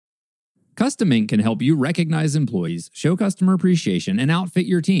Custom Ink can help you recognize employees, show customer appreciation, and outfit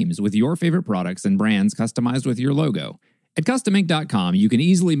your teams with your favorite products and brands customized with your logo. At CustomInk.com, you can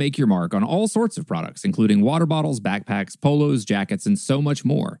easily make your mark on all sorts of products, including water bottles, backpacks, polos, jackets, and so much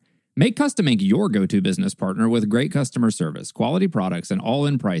more. Make Custom Ink your go-to business partner with great customer service, quality products, and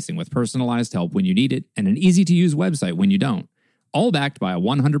all-in pricing with personalized help when you need it and an easy-to-use website when you don't. All backed by a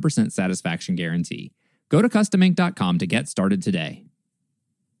 100% satisfaction guarantee. Go to CustomInk.com to get started today.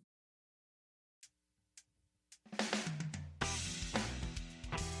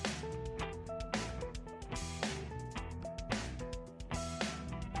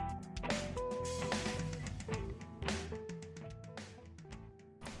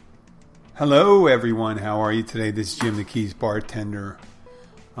 Hello everyone, how are you today? This is Jim the Keys Bartender.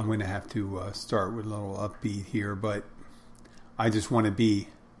 I'm going to have to start with a little upbeat here, but I just want to be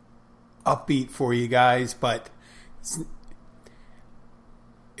upbeat for you guys. But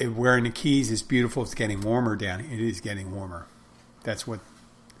wearing the Keys is beautiful. It's getting warmer down here. It is getting warmer. That's what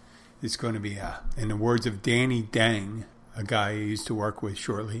it's going to be. In the words of Danny Dang, a guy I used to work with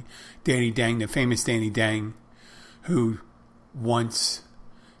shortly. Danny Dang, the famous Danny Dang, who once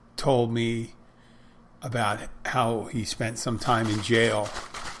told me about how he spent some time in jail,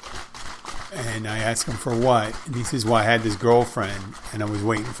 and I asked him for what, and he says, well, I had this girlfriend and I was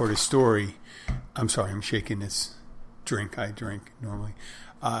waiting for the story. I'm sorry, I'm shaking this drink I drink normally,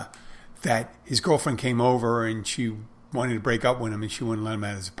 that his girlfriend came over and she wanted to break up with him and she wouldn't let him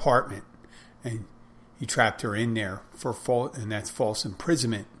out of his apartment, and he trapped her in there for fault, and that's false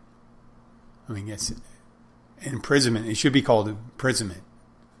imprisonment. I mean, yes, imprisonment, it should be called imprisonment,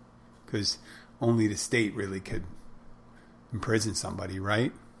 because only the state really could imprison somebody,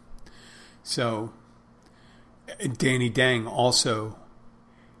 right? So, Danny Dang also,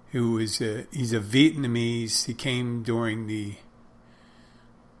 he's a Vietnamese. He came during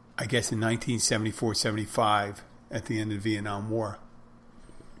I guess in 1974-75, at the end of the Vietnam War.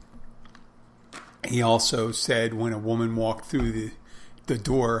 He also said when a woman walked through the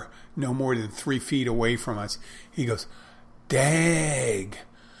door no more than 3 feet away from us, he goes, "Dag,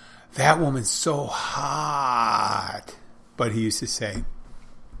 that woman's so hot." But he used to say,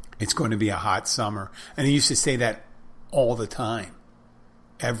 it's going to be a hot summer. And he used to say that all the time,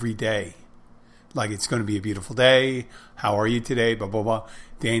 every day. Like, it's going to be a beautiful day. How are you today? Blah, blah, blah.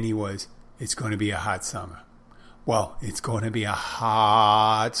 Danny was, it's going to be a hot summer. Well, it's going to be a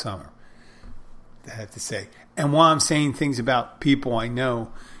hot summer, I have to say. And while I'm saying things about people I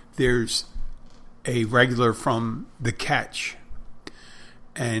know, there's a regular from The Catch,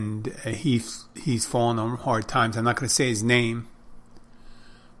 and he's fallen on hard times. I'm not going to say his name,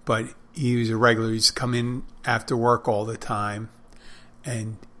 but he was a regular. He's come in after work all the time,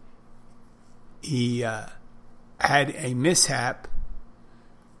 and he had a mishap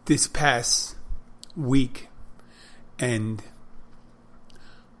this past week, and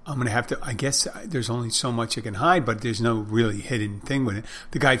I'm going to have to, I guess there's only so much I can hide, but there's no really hidden thing with it.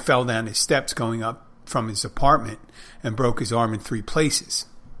 The guy fell down the steps going up from his apartment and broke his arm in 3 places.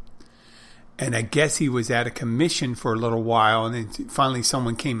 And I guess he was out of commission for a little while, and then finally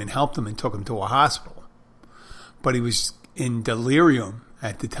someone came and helped him and took him to a hospital. But he was in delirium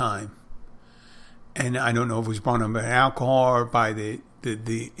at the time. And I don't know if it was brought on by alcohol or by the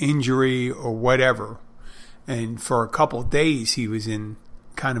injury or whatever. And for a couple of days he was in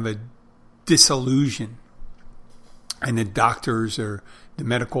kind of a disillusion. And the doctors or the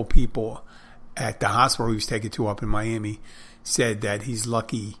medical people at the hospital he was taken to up in Miami said that he's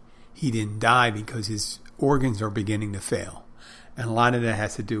lucky he didn't die because his organs are beginning to fail. And a lot of that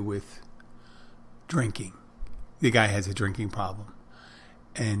has to do with drinking. The guy has a drinking problem.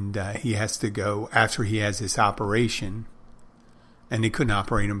 And he has to go, after he has this operation, and they couldn't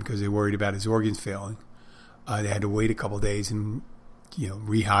operate him because they were worried about his organs failing. They had to wait a couple of days and,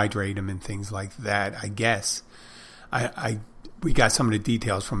 rehydrate him and things like that, I guess. We got some of the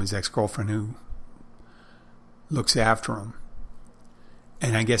details from his ex-girlfriend who looks after him.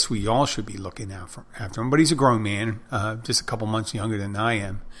 And I guess we all should be looking after him. But he's a grown man, just a couple months younger than I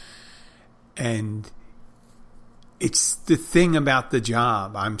am. And it's the thing about the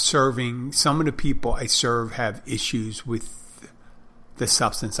job. I'm serving, some of the people I serve have issues with the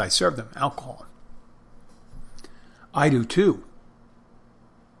substance I serve them, alcohol. I do too.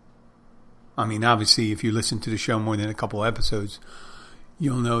 I mean, obviously, if you listen to the show more than a couple episodes,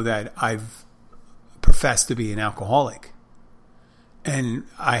 you'll know that I've professed to be an alcoholic. And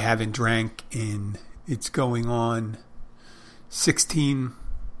I haven't drank it's going on 16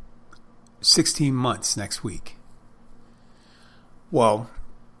 months next week. Well,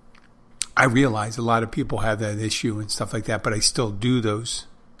 I realize a lot of people have that issue and stuff like that, but I still do those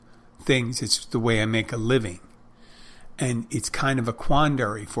things. It's the way I make a living. And it's kind of a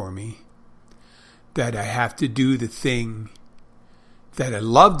quandary for me that I have to do the thing that I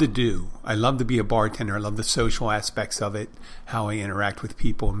love to do. I love to be a bartender. I love the social aspects of it, how I interact with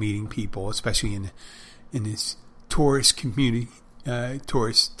people, meeting people, especially in this tourist community,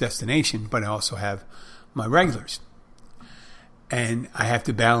 tourist destination. But I also have my regulars. And I have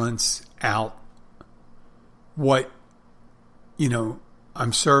to balance out what,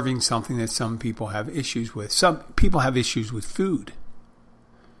 I'm serving something that some people have issues with. Some people have issues with food.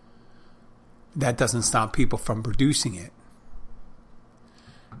 That doesn't stop people from producing it.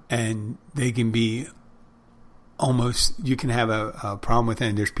 And they can be you can have a problem with it.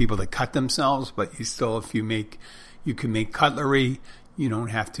 And there's people that cut themselves, but you still, you can make cutlery. You don't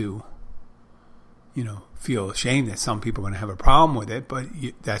have to, feel ashamed that some people are going to have a problem with it, but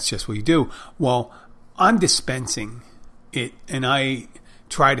that's just what you do. Well, I'm dispensing it, and I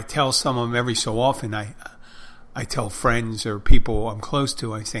try to tell some of them every so often. I tell friends or people I'm close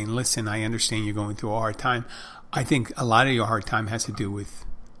to, I'm saying, listen, I understand you're going through a hard time. I think a lot of your hard time has to do with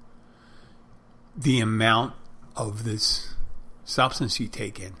the amount of this substance you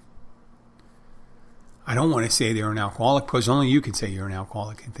take in. I don't want to say they're an alcoholic because only you can say you're an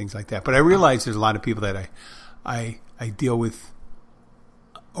alcoholic and things like that. But I realize there's a lot of people that I deal with,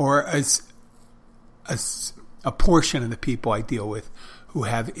 or as a portion of the people I deal with who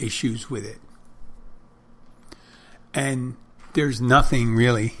have issues with it. And there's nothing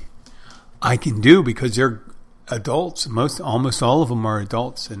really I can do because they're adults. Almost all of them are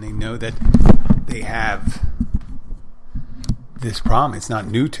adults, and they know that they have this problem. It's not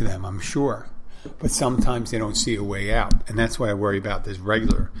new to them, I'm sure. But sometimes they don't see a way out. And that's why I worry about this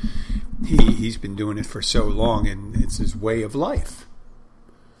regular. He's been doing it for so long, and it's his way of life.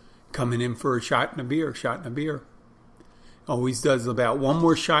 Coming in for a shot and a beer. Always does about one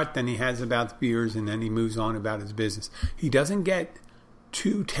more shot than he has about the beers, and then he moves on about his business. He doesn't get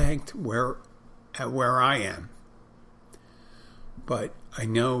too tanked where I am. But I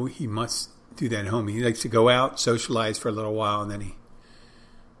know he must do that at home. He likes to go out, socialize for a little while, and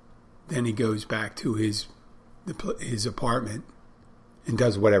then he goes back to his apartment and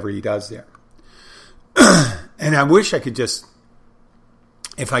does whatever he does there. And I wish I could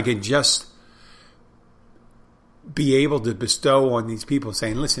if I could just be able to bestow on these people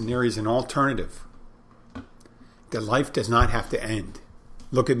saying, listen, there is an alternative. That life does not have to end.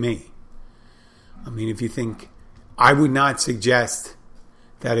 Look at me. I mean, if you think, I would not suggest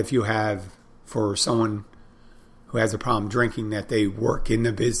that if you have, for someone who has a problem drinking, that they work in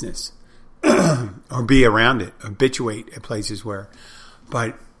the business or be around it, habituate at places where.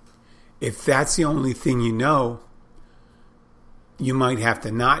 But if that's the only thing you might have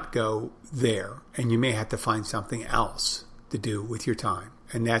to not go there, and you may have to find something else to do with your time.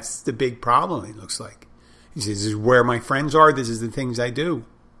 And that's the big problem, it looks like. He says, this is where my friends are, this is the things I do.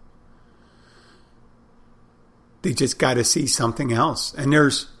 They just got to see something else. And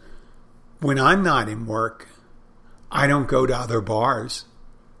when I'm not in work, I don't go to other bars.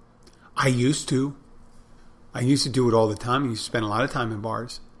 I used to do it all the time. I used to spend a lot of time in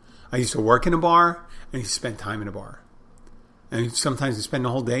bars. I used to work in a bar, and I used to spend time in a bar. And sometimes I spend the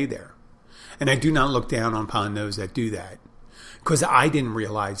whole day there. And I do not look down upon those that do that, because I didn't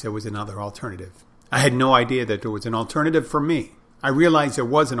realize there was another alternative. I had no idea that there was an alternative for me. I realized there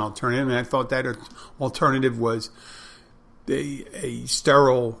was an alternative, and I thought that alternative was a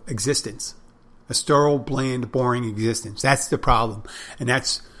sterile existence, a sterile, bland, boring existence. That's the problem. And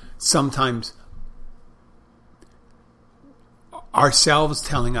that's sometimes ourselves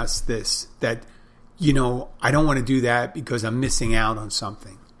telling us this, that, I don't want to do that because I'm missing out on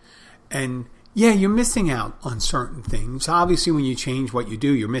something. And yeah, you're missing out on certain things. Obviously, when you change what you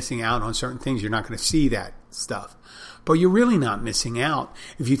do, you're missing out on certain things. You're not going to see that stuff. But you're really not missing out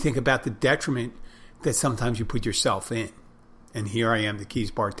if you think about the detriment that sometimes you put yourself in. And here I am, the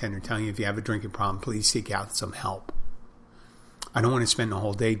Keys bartender, telling you, if you have a drinking problem, please seek out some help. I don't want to spend the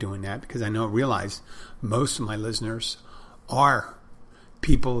whole day doing that, because I realize most of my listeners are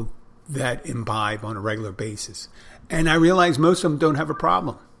people that imbibe on a regular basis. And I realize most of them don't have a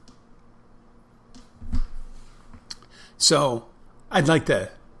problem. So I'd like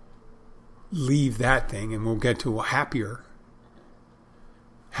to leave that thing, and we'll get to happier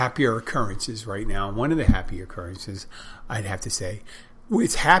occurrences right now. One of the happy occurrences, I'd have to say,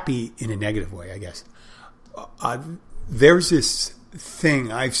 it's happy in a negative way, I guess. There's this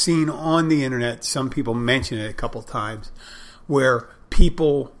thing I've seen on the internet, some people mention it a couple times, where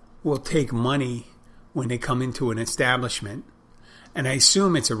people will take money when they come into an establishment, and I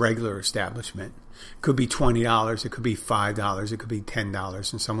assume it's a regular establishment, It could be $20, it could be $5, it could be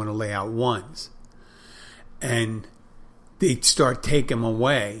 $10, and someone will lay out ones. And they start taking them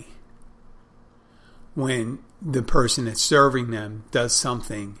away when the person that's serving them does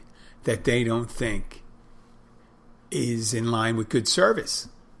something that they don't think is in line with good service.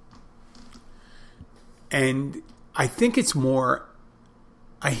 And I think it's more,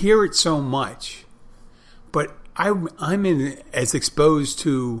 I hear it so much, but I'm as exposed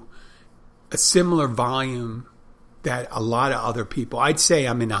to a similar volume that a lot of other people. I'd say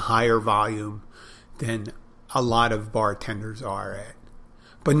I'm in a higher volume than a lot of bartenders are at,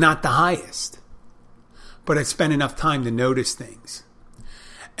 but not the highest. But I spent enough time to notice things.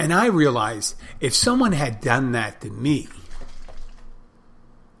 And I realized if someone had done that to me,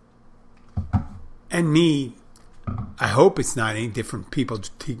 and me, I hope it's not any different. People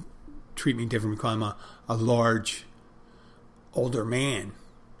treat me different because I'm a large, older man,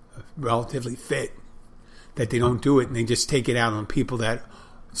 relatively fit, that they don't do it and they just take it out on people that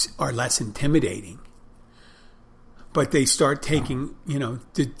are less intimidating. But they start taking,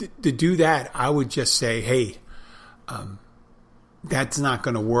 to do that, I would just say, hey, that's not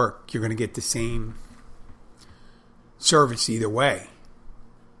going to work. You're going to get the same service either way.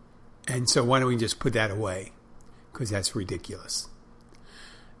 And so why don't we just put that away? Because that's ridiculous.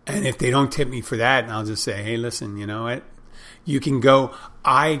 And if they don't tip me for that, I'll just say, hey, listen, you know what? You can go,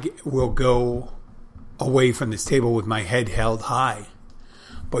 I will go away from this table with my head held high.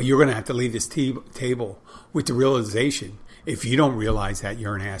 But you're going to have to leave this table with the realization, if you don't realize that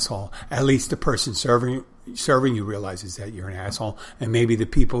you're an asshole, at least the person serving you realizes that you're an asshole, and maybe the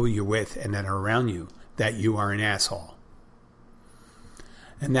people you're with and that are around you, that you are an asshole.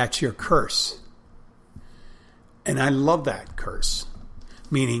 And that's your curse. And I love that curse.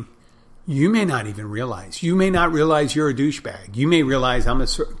 Meaning, you may not even realize. You may not realize you're a douchebag. You may realize I'm a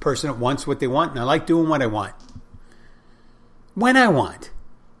person that wants what they want, and I like doing what I want. When I want.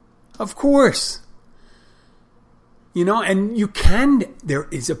 Of course. And you can, there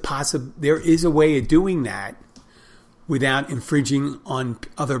is a way of doing that without infringing on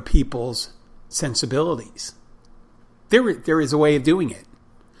other people's sensibilities. There is a way of doing it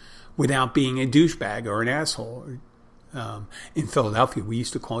without being a douchebag or an asshole. In Philadelphia, we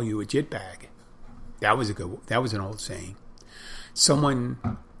used to call you a jitbag. That was an old saying. Someone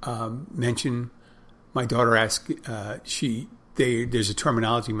mentioned, my daughter asked, there's a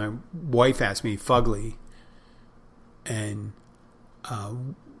terminology, my wife asked me, fugly. And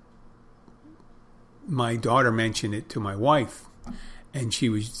my daughter mentioned it to my wife, and she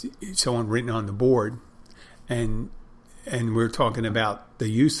was someone written on the board, and we're talking about the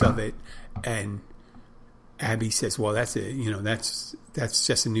use of it, and Abby says, "Well, that's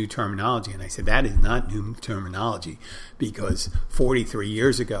just a new terminology," and I said, "That is not new terminology, because 43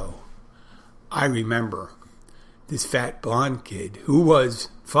 years ago, I remember this fat blonde kid who was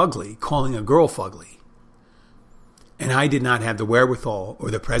fugly calling a girl fugly." And I did not have the wherewithal or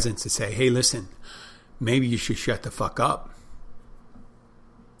the presence to say, hey, listen, maybe you should shut the fuck up.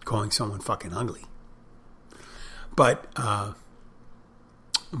 Calling someone fucking ugly. But I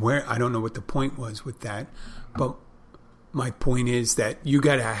don't know what the point was with that. But my point is that you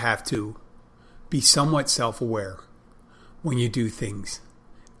got to have to be somewhat self-aware when you do things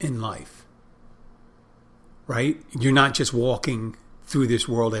in life. Right? You're not just walking through this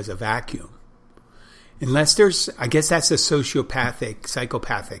world as a vacuum. Unless I guess that's a psychopathic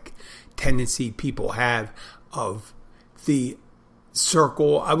tendency people have of the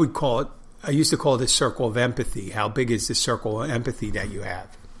circle. I used to call this circle of empathy. How big is the circle of empathy that you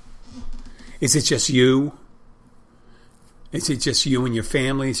have? Is it just you? Is it just you and your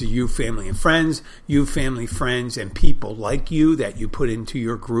family? Is it you, family and friends? You, family, friends, and people like you that you put into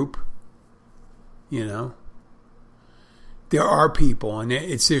your group? There are people, and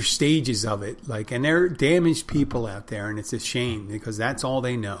there's stages of it, and there are damaged people out there, and it's a shame because that's all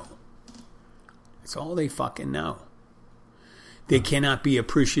they know. That's all they fucking know. They cannot be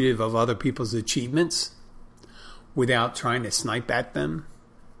appreciative of other people's achievements without trying to snipe at them,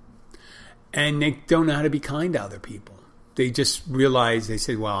 and they don't know how to be kind to other people. They just realize, they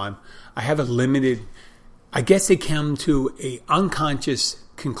say, well, I have a limited, I guess they come to a unconscious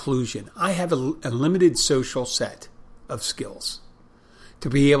conclusion. I have a limited social set of skills to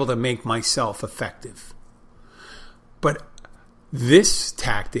be able to make myself effective. But this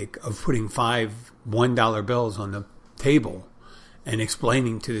tactic of putting 5 $1 bills on the table and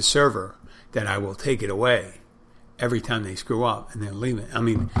explaining to the server that I will take it away every time they screw up and then leave it. I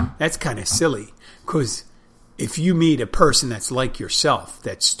mean, that's kind of silly, because if you meet a person that's like yourself,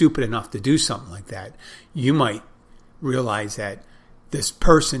 that's stupid enough to do something like that, you might realize that this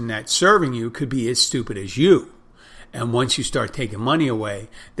person that's serving you could be as stupid as you. And once you start taking money away,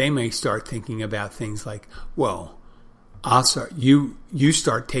 they may start thinking about things like, well, you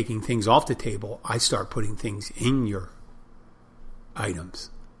start taking things off the table. I start putting things in your items.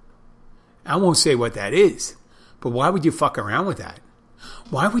 I won't say what that is, but why would you fuck around with that?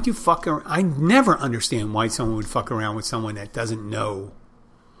 Why would you fuck around? I never understand why someone would fuck around with someone that doesn't know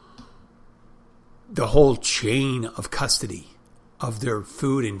the whole chain of custody of their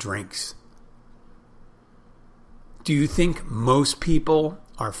food and drinks. Do you think most people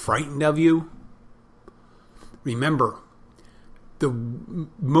are frightened of you? Remember, the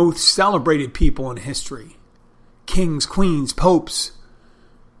most celebrated people in history, kings, queens, popes,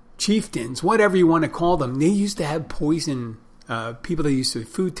 chieftains, whatever you want to call them, they used to have poison, people that used to be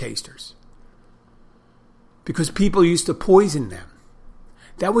food tasters. Because people used to poison them.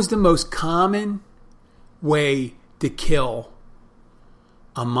 That was the most common way to kill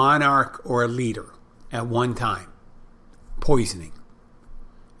a monarch or a leader at one time. Poisoning.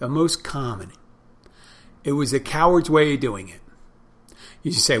 The most common. It was a coward's way of doing it.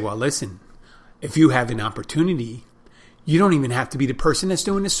 You just say, well, listen, if you have an opportunity, you don't even have to be the person that's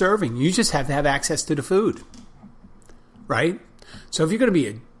doing the serving. You just have to have access to the food. Right? So if you're going to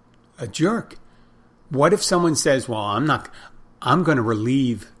be a jerk, what if someone says, well, I'm going to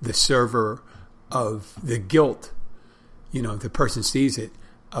relieve the server of the guilt, the person sees it,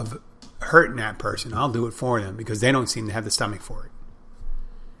 of hurting that person. I'll do it for them because they don't seem to have the stomach for it.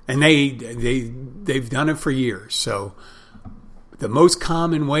 And they've done it for years. So the most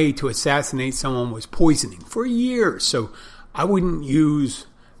common way to assassinate someone was poisoning for years. So I wouldn't use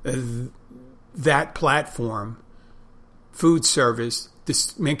that platform, food service,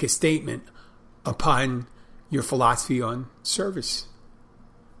 to make a statement upon your philosophy on service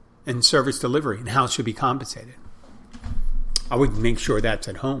and service delivery and how it should be compensated. I would make sure that's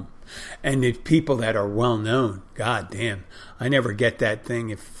at home. And the people that are well known, god damn, I never get that thing.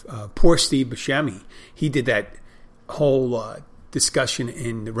 If poor Steve Buscemi, he did that whole discussion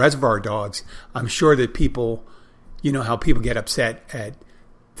in the Reservoir Dogs. I'm sure that people, how people get upset at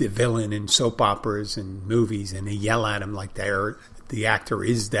the villain in soap operas and movies, and they yell at him like the actor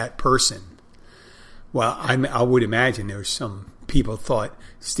is that person. Well, I would imagine there's some people thought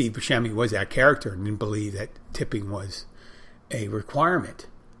Steve Buscemi was that character and didn't believe that tipping was a requirement.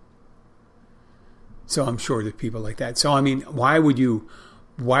 So I'm sure there's people like that. So I mean, why would you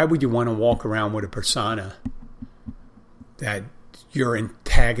want to walk around with a persona that you're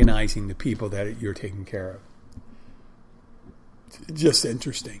antagonizing the people that you're taking care of? It's just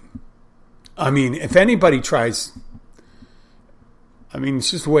interesting. I mean, if anybody tries,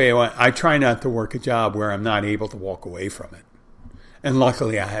 it's just the way I try not to work a job where I'm not able to walk away from it. And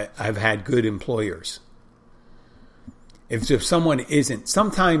luckily, I've had good employers. If someone isn't,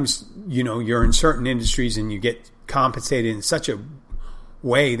 sometimes, you're in certain industries and you get compensated in such a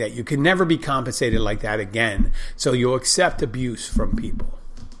way that you can never be compensated like that again. So you'll accept abuse from people.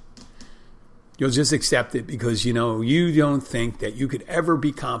 You'll just accept it because, you don't think that you could ever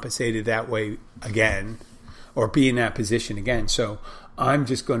be compensated that way again or be in that position again. So I'm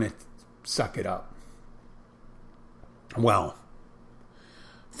just going to suck it up. Well,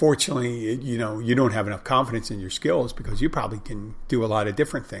 fortunately, you don't have enough confidence in your skills because you probably can do a lot of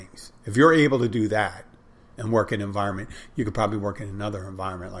different things. If you're able to do that and work in an environment, you could probably work in another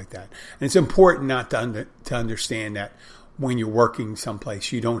environment like that. And it's important not to understand that when you're working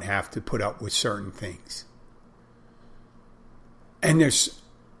someplace, you don't have to put up with certain things. And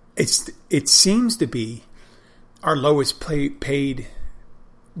it seems to be our lowest paid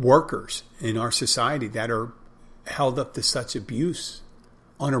workers in our society that are held up to such abuse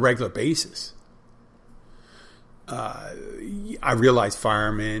on a regular basis. I realize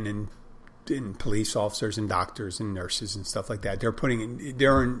firemen and police officers and doctors and nurses and stuff like that,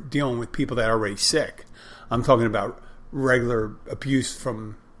 they're dealing with people that are already sick. I'm talking about regular abuse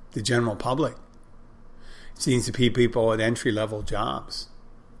from the general public. It seems to be people at entry-level jobs.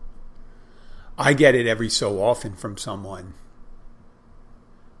 I get it every so often from someone,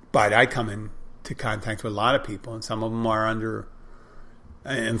 but I come into contact with a lot of people, and some of them are under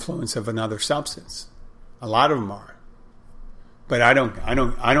influence of another substance. A lot of them are, but I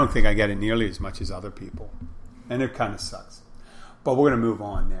don't think I get it nearly as much as other people, and it kind of sucks. But we're going to move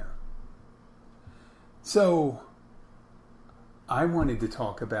on there. So I wanted to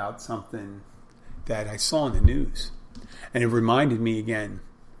talk about something that I saw in the news, and it reminded me again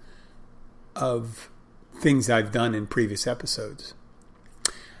of things I've done in previous episodes.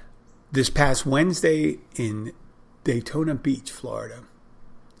 This past Wednesday in Daytona Beach, Florida,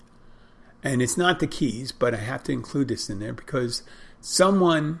 and it's not the Keys, but I have to include this in there because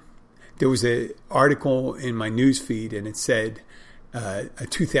There was an article in my news feed, and it said a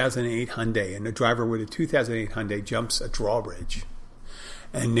 2008 Hyundai, and the driver with a 2008 Hyundai jumps a drawbridge,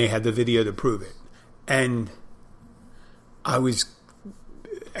 and they had the video to prove it. And I was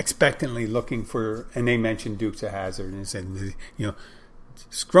expectantly looking for, and they mentioned Dukes of Hazzard, and said,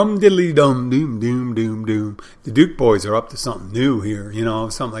 scrum diddly dum doom doom doom doom. The Duke boys are up to something new here,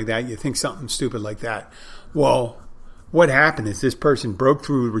 something like that. You think something stupid like that. Well, what happened is this person broke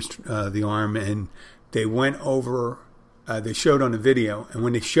through the arm, and they went over. They showed on the video, and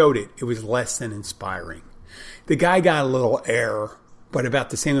when they showed it, it was less than inspiring. The guy got a little air, but about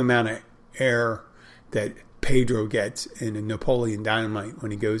the same amount of air that Pedro gets in a Napoleon Dynamite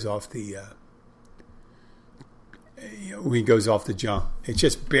when he goes off the jump. It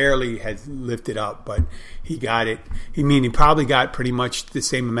just barely had lifted up, but he got it. He probably got pretty much the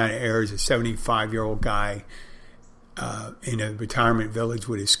same amount of air as a 75-year-old guy in a retirement village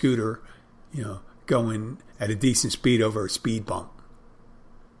with his scooter, going at a decent speed over a speed bump.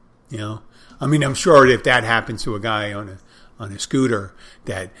 I'm sure if that happens to a guy on a scooter,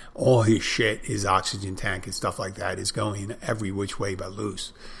 that all his shit, his oxygen tank and stuff like that, is going every which way but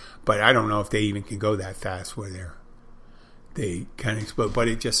loose. But I don't know if they even can go that fast where they kind of explode. But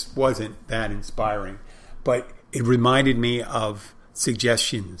it just wasn't that inspiring. But it reminded me of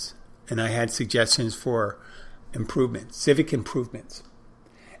suggestions, and I had suggestions for improvements, civic improvements.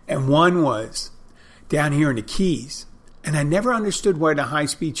 And one was down here in the Keys. And I never understood why the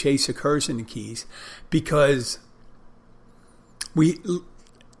high-speed chase occurs in the Keys, because we,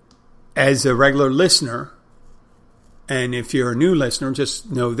 as a regular listener, and if you're a new listener,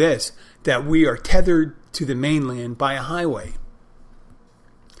 just know this, that we are tethered to the mainland by a highway.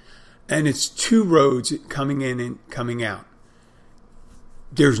 And it's two roads coming in and coming out.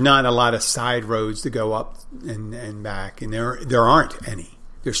 There's not a lot of side roads to go up and back, and there aren't any.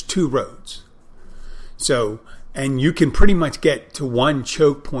 There's two roads. So, and you can pretty much get to one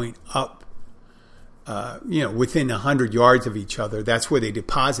choke point up, within 100 yards of each other. That's where they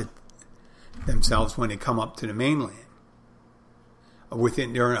deposit themselves when they come up to the mainland. They're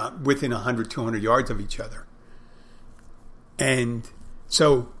within 100, 200 yards of each other. And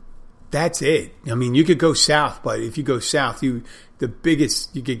so that's it. You could go south, but if you go south, the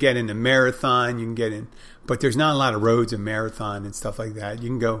biggest you could get in the Marathon, you can get in, but there's not a lot of roads in Marathon and stuff like that. You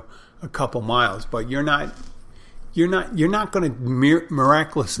can go a couple miles, but you're not going to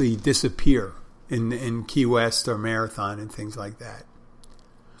miraculously disappear in Key West or Marathon and things like that.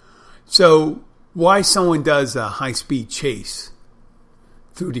 So why someone does a high-speed chase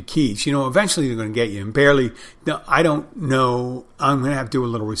through the Keys, eventually they're going to get you. And I don't know, I'm going to have to do a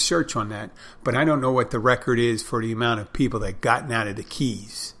little research on that, but I don't know what the record is for the amount of people that gotten out of the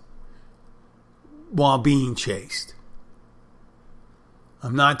Keys while being chased.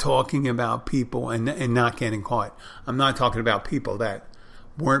 I'm not talking about people and not getting caught. I'm not talking about people that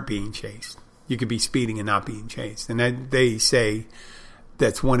weren't being chased. You could be speeding and not being chased. And they say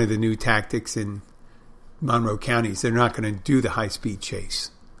that's one of the new tactics in Monroe counties. They're not going to do the high-speed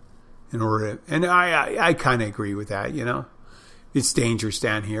chase in order to, and I kind of agree with that, It's dangerous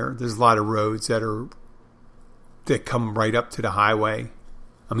down here. There's a lot of roads that come right up to the highway.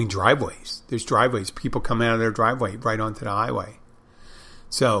 Driveways. There's driveways. People come out of their driveway right onto the highway.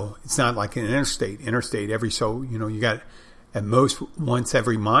 So it's not like an interstate. You got at most once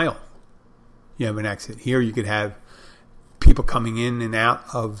every mile you have an exit. Here you could have people coming in and out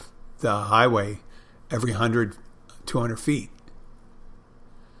of the highway every 100, 200 feet.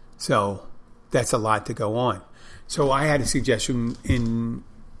 So that's a lot to go on. So I had a suggestion in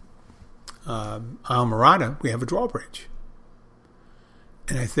Almirada, we have a drawbridge.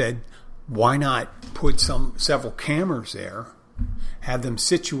 And I said, why not put several cameras there, have them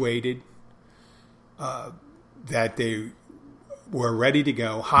situated that they were ready to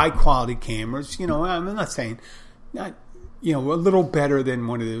go, high quality cameras. I'm not saying a little better than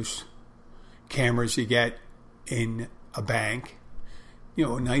one of those cameras you get in a bank.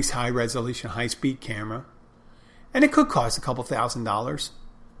 A nice high resolution, high speed camera, and it could cost a couple $1,000.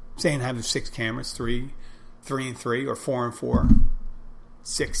 Saying having 6 cameras, 3 and 3, or 4 and 4,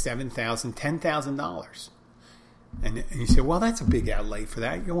 $6,000, $7,000, $10,000. And you say, well, that's a big outlay for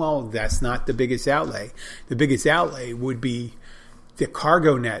that. Well, that's not the biggest outlay. The biggest outlay would be the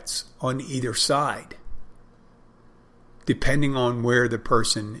cargo nets on either side, depending on where the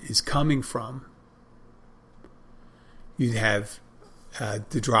person is coming from. You'd have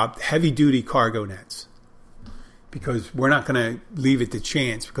to drop heavy-duty cargo nets, because we're not going to leave it to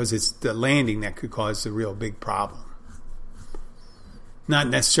chance, because it's the landing that could cause the real big problem. Not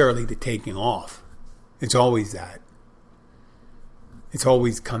necessarily the taking off. It's always that. It's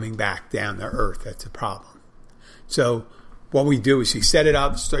always coming back down to earth. That's a problem. So what we do is we set it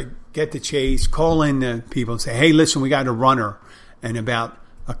up, get the chase, call in the people and say, hey, listen, we got a runner. And about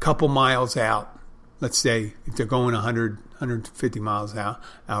a couple miles out, let's say if they're going 100, 150 miles an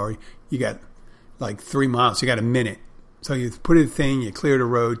hour, you got like 3 miles. You got a minute. So you put in the thing, you clear the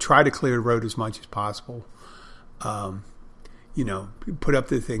road, try to clear the road as much as possible. Put up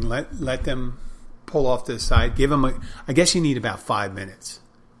the thing, let them pull off to the side. Give them I guess you need about 5 minutes.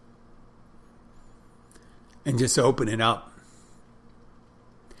 And just open it up.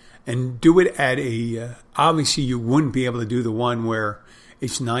 And do it at obviously you wouldn't be able to do the one where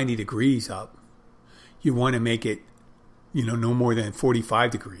it's 90 degrees up. You want to make it, no more than 45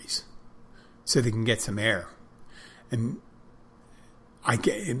 degrees so they can get some air. And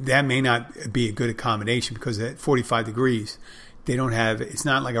that may not be a good accommodation because at 45 degrees, it's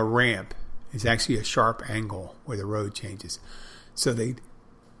not like a ramp. It's actually a sharp angle where the road changes. So they'd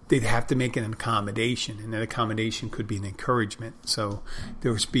have to make an accommodation, and that accommodation could be an encouragement. So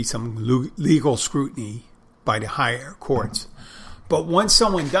there would be some legal scrutiny by the higher courts. But once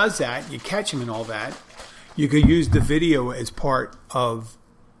someone does that, you catch them and all that, you could use the video as part of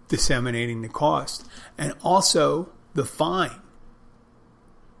disseminating the cost. And also the fine.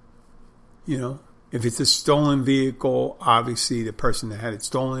 If it's a stolen vehicle, obviously the person that had it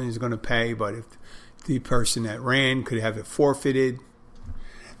stolen is going to pay. But if the person that ran could have it forfeited,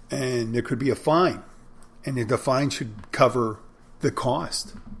 and there could be a fine. And the fine should cover the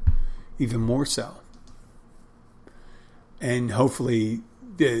cost, even more so. And hopefully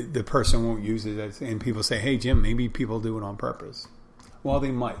the person won't use it. And people say, hey, Jim, maybe people do it on purpose. Well,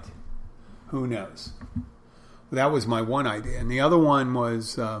 they might. Who knows? That was my one idea. And the other one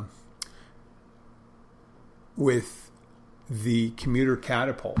was with the commuter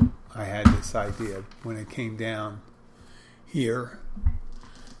catapult. I had this idea when it came down here.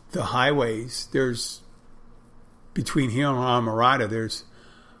 The highways, there's between here and Amarada, there's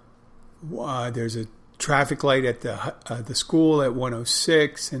a traffic light at the school at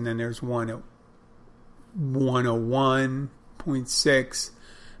 106, and then there's one at 101.6,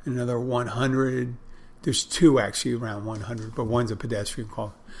 another 100. There's two actually around 100, but one's a pedestrian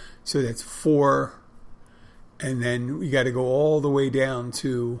crossing. So that's 4. And then we got to go all the way down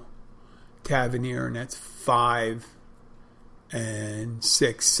to Tavernier, and that's 5 and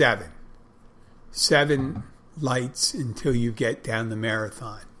 6, 7. 7 lights until you get down the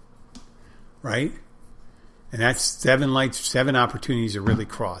Marathon. Right? And that's 7 lights, 7 opportunities to really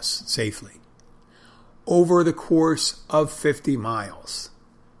cross safely. Over the course of 50 miles.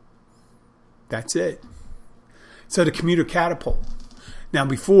 That's it. So the commuter catapult. Now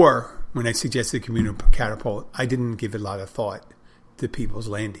before, when I suggested the commuter catapult, I didn't give a lot of thought to people's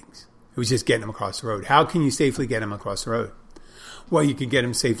landings. It was just getting them across the road. How can you safely get them across the road? Well, you can get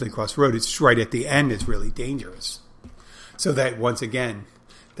them safely across the road. It's right at the end. It's really dangerous. So that, once again,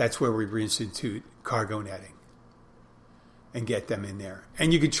 that's where we reinstitute cargo netting and get them in there.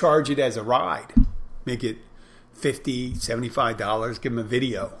 And you could charge it as a ride. Make it $50, $75. Give them a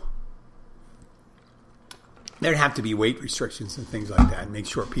video. There'd have to be weight restrictions and things like that. Make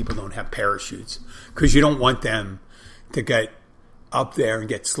sure people don't have parachutes. Because you don't want them to get up there and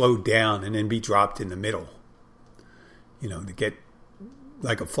get slowed down and then be dropped in the middle. To get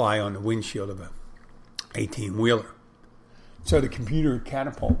like a fly on the windshield of a 18-wheeler. So the computer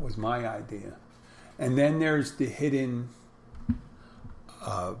catapult was my idea. And then there's the hidden,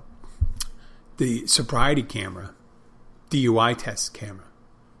 the sobriety camera, DUI test camera.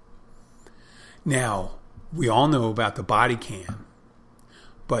 Now, we all know about the body cam,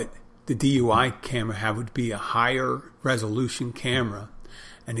 but the DUI camera would be a higher resolution camera,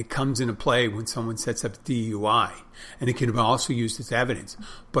 and it comes into play when someone sets up DUI, and it can also used as evidence.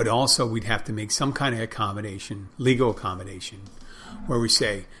 But also we'd have to make some kind of accommodation, legal accommodation, where we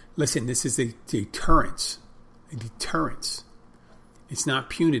say, listen, this is a deterrence. A deterrence. It's not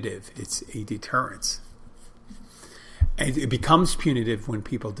punitive, it's a deterrence. And it becomes punitive when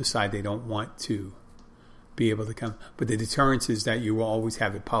people decide they don't want to be able to come. But the deterrence is that you will always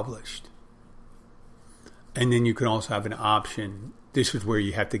have it published. And then you can also have an option. This is where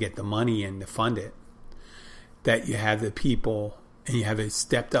you have to get the money in to fund it. That you have the people, and you have a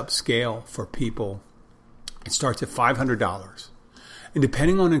stepped up scale for people. It starts at $500. And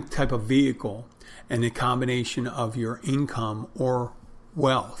depending on the type of vehicle and the combination of your income or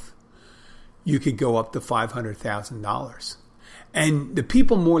wealth, you could go up to $500,000. And the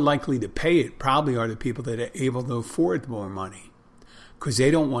people more likely to pay it probably are the people that are able to afford more money, because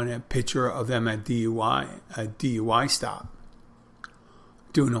they don't want a picture of them at a DUI stop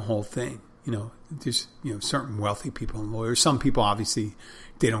doing the whole thing. There's, certain wealthy people and lawyers. Some people, obviously,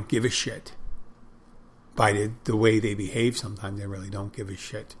 they don't give a shit. By the way they behave, sometimes they really don't give a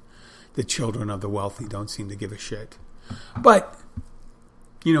shit. The children of the wealthy don't seem to give a shit. But,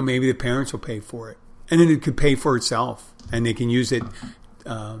 maybe the parents will pay for it. And then it could pay for itself. And they can use it.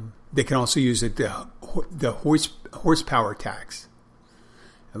 They can also use it, the horsepower tax.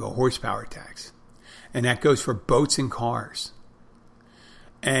 The horsepower tax. And that goes for boats and cars.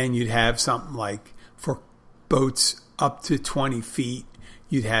 And you'd have something like, for boats up to 20 feet,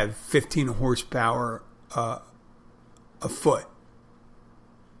 you'd have 15 horsepower a foot.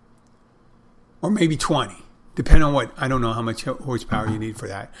 Or maybe 20. Depending on I don't know how much horsepower you need for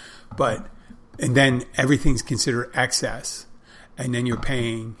that. And then everything's considered excess. And then you're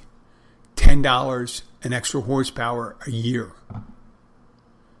paying $10 an extra horsepower a year.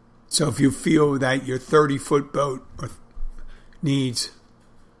 So if you feel that your 30-foot boat needs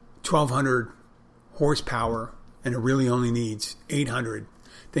 1,200 horsepower and it really only needs 800,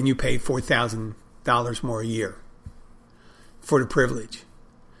 then you pay $4,000 more a year for the privilege.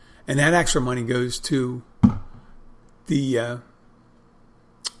 And that extra money goes to the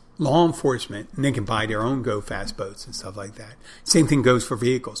law enforcement, and they can buy their own go-fast boats and stuff like that. Same thing goes for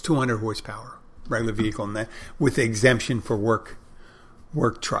vehicles, 200 horsepower, regular vehicle, and that with the exemption for work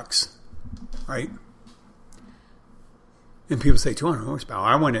trucks, right? And people say 200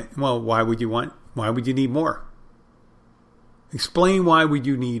 horsepower. Why would you need more? Explain why would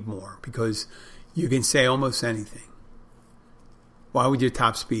you need more? Because you can say almost anything. Why would your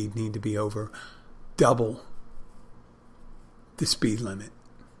top speed need to be over double the speed limit?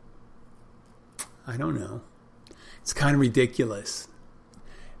 I don't know. It's kind of ridiculous.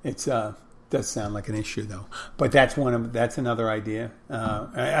 It's does sound like an issue though. But that's another idea.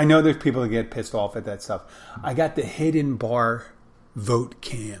 I know there's people that get pissed off at that stuff. I got the hidden bar vote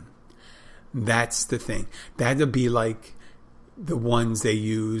cam. That's the thing. That'd be like the ones they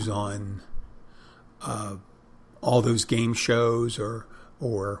use on all those game shows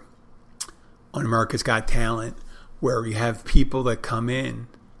or on America's Got Talent, where you have people that come in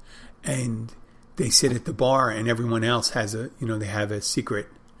and they sit at the bar and everyone else has they have a secret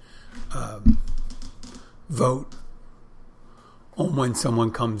vote on when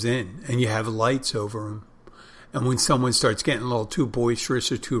someone comes in, and you have lights over them. And when someone starts getting a little too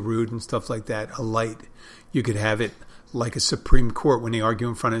boisterous or too rude and stuff like that, a light, you could have it like a Supreme Court. When they argue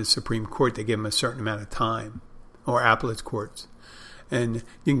in front of the Supreme Court, they give them a certain amount of time, or appellate courts. And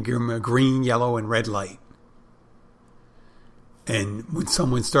you can give them a green, yellow, and red light. And when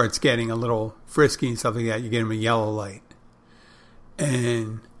someone starts getting a little frisky and stuff like that, you give them a yellow light.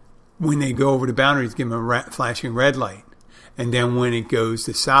 And when they go over the boundaries, give them a flashing red light. And then when it goes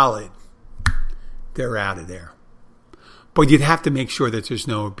to solid, they're out of there. But you'd have to make sure that there's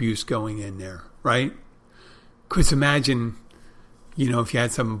no abuse going in there, right? Because imagine, if you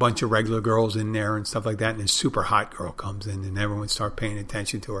had some bunch of regular girls in there and stuff like that, and a super hot girl comes in and everyone start paying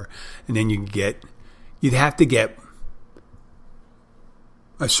attention to her. And then you'd have to get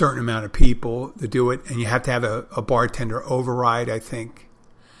a certain amount of people to do it. And you have to have a bartender override, I think.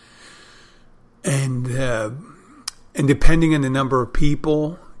 And depending on the number of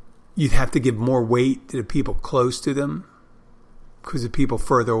people, you'd have to give more weight to the people close to them, because the people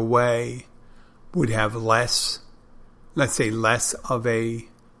further away would have less of a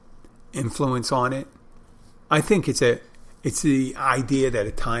influence on it. I think it's the idea that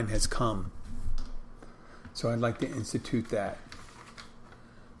a time has come. So I'd like to institute that.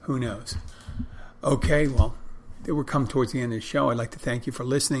 Who knows? Okay, well, we're come towards the end of the show. I'd like to thank you for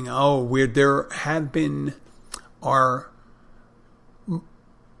listening. There have been our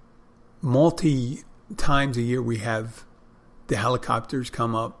multi times a year we have the helicopters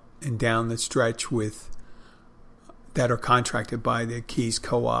come up and down the stretch that are contracted by the Keys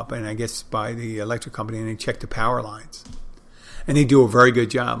Co-op and I guess by the electric company, and they check the power lines. And they do a very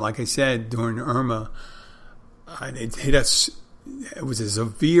good job. Like I said, during Irma, it hit us. It was a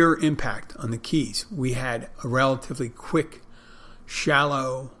severe impact on the Keys. We had a relatively quick,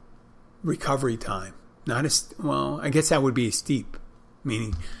 shallow recovery time. I guess that would be a steep,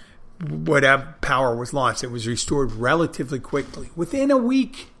 meaning whatever power was lost, it was restored relatively quickly, within a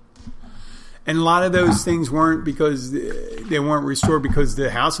week. And a lot of those things weren't because they weren't restored because the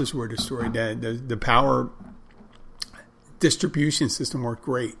houses were destroyed. The power distribution system worked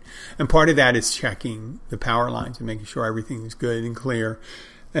great. And part of that is checking the power lines and making sure everything is good and clear.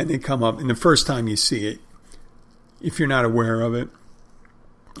 And they come up, and the first time you see it, if you're not aware of it,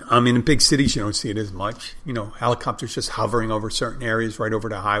 In big cities, you don't see it as much. Helicopters just hovering over certain areas right over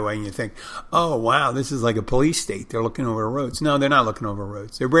the highway, and you think, oh, wow, this is like a police state. They're looking over the roads. No, they're not looking over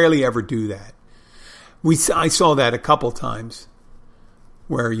roads. They rarely ever do that. I saw that a couple times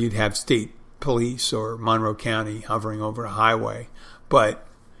where you'd have state police or Monroe County hovering over the highway, but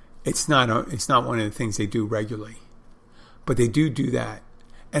it's not one of the things they do regularly. But they do that.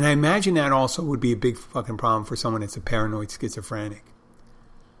 And I imagine that also would be a big fucking problem for someone that's a paranoid schizophrenic.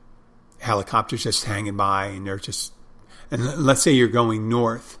 Helicopters just hanging by, and let's say you're going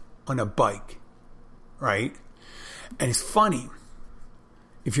north on a bike, right? And it's funny,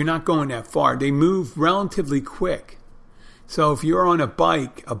 if you're not going that far, they move relatively quick. So if you're on a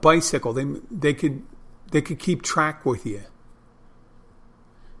bicycle, they could keep track with you.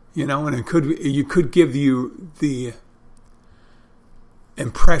 And you could give you the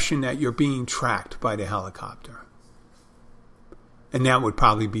impression that you're being tracked by the helicopter. And that would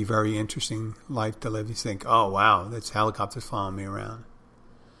probably be very interesting life to live. You think, oh, wow, that's helicopters following me around.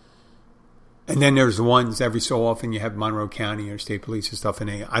 And then there's the ones every so often you have Monroe County or state police and stuff, and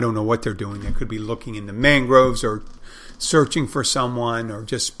I don't know what they're doing. They could be looking in the mangroves or searching for someone or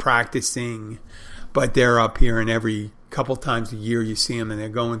just practicing. But they're up here, and every couple times a year you see them, and they're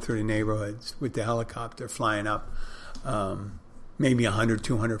going through the neighborhoods with the helicopter flying up, maybe 100,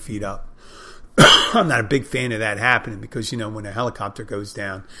 200 feet up. I'm not a big fan of that happening because, when a helicopter goes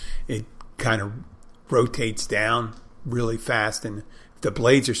down, it kind of rotates down really fast, and the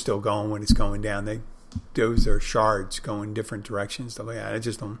blades are still going when it's going down. Those are shards going different directions, stuff like that. I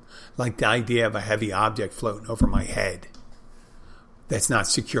just don't like the idea of a heavy object floating over my head that's not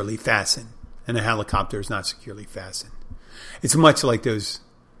securely fastened, and a helicopter is not securely fastened. It's much like those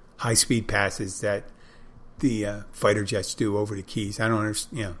high-speed passes that the fighter jets do over the Keys. I don't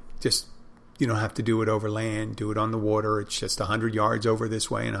understand, you don't have to do it over land, do it on the water. It's just 100 yards over this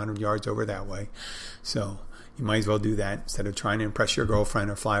way and 100 yards over that way. So you might as well do that instead of trying to impress your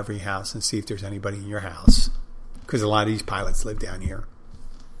girlfriend or fly over your house and see if there's anybody in your house. Because a lot of these pilots live down here.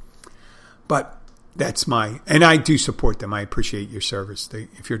 But and I do support them. I appreciate your service.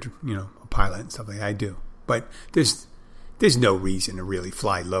 If you're, a pilot and stuff like that, I do. But there's no reason to really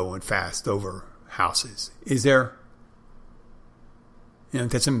fly low and fast over houses. Is there?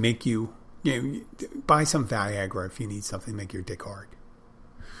 It doesn't make you... buy some Viagra if you need something to make your dick hard.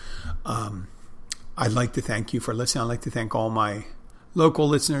 I'd like to thank you for listening. I'd like to thank all my local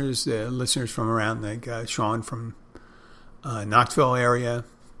listeners, listeners from around, like Sean from Knoxville area.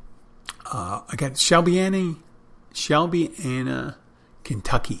 I got Shelby, Anna,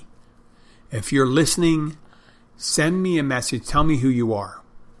 Kentucky. If you're listening, send me a message. Tell me who you are.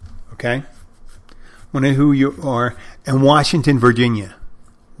 Okay? Want to know who you are. And Washington, Virginia.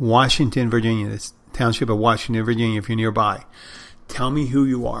 This township of Washington, Virginia, if you're nearby. Tell me who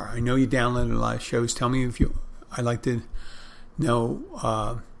you are. I know you downloaded a lot of shows. Tell me I'd like to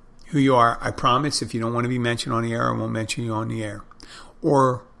know who you are. I promise if you don't want to be mentioned on the air, I won't mention you on the air.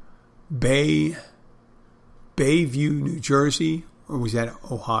 Or Bayview, New Jersey, or was that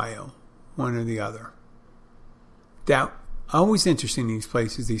Ohio? One or the other. That always interesting, these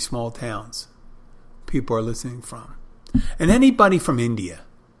places, these small towns people are listening from. And anybody from India.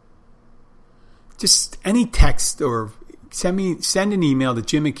 Just any text or send an email to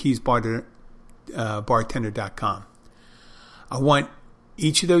jim@keysbartender.com. I want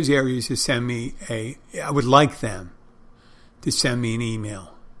each of those areas to send me I would like them to send me an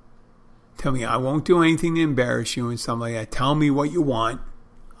email. Tell me, I won't do anything to embarrass you and stuff like that. Tell me what you want.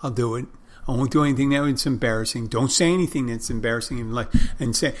 I'll do it. I won't do anything that's embarrassing. Don't say anything that's embarrassing.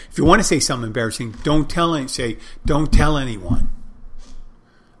 And say, if you want to say something embarrassing, don't tell anyone.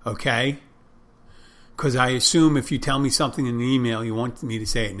 Okay? Because I assume if you tell me something in an email, you want me to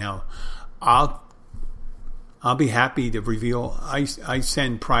say it. Now, I'll be happy to reveal. I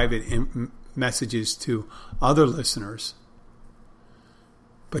send private messages to other listeners,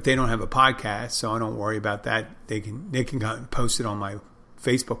 but they don't have a podcast, so I don't worry about that. They can post it on my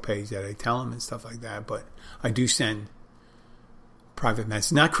Facebook page that I tell them and stuff like that. But I do send private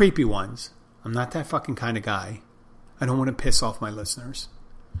messages, not creepy ones. I'm not that fucking kind of guy. I don't want to piss off my listeners.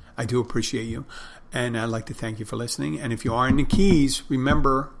 I do appreciate you. And I'd like to thank you for listening. And if you are in the Keys,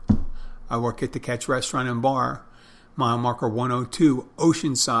 remember, I work at the Catch Restaurant and Bar, mile marker 102,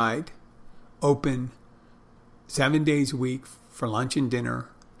 Oceanside, open 7 days a week for lunch and dinner.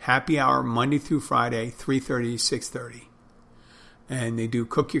 Happy hour Monday through Friday, 3:30 to 6:30. And they do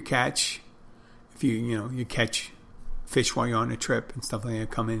cook your catch. If you catch fish while you're on a trip and stuff like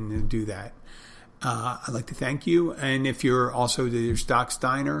that, come in and do that. I'd like to thank you. And if you're also there's Doc's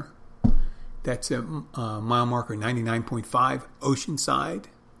Diner, that's at mile marker 99.5 Oceanside.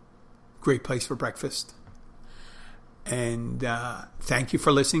 Great place for breakfast. And thank you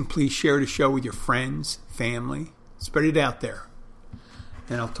for listening. Please share the show with your friends, family. Spread it out there.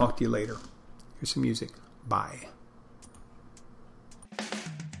 And I'll talk to you later. Here's some music. Bye.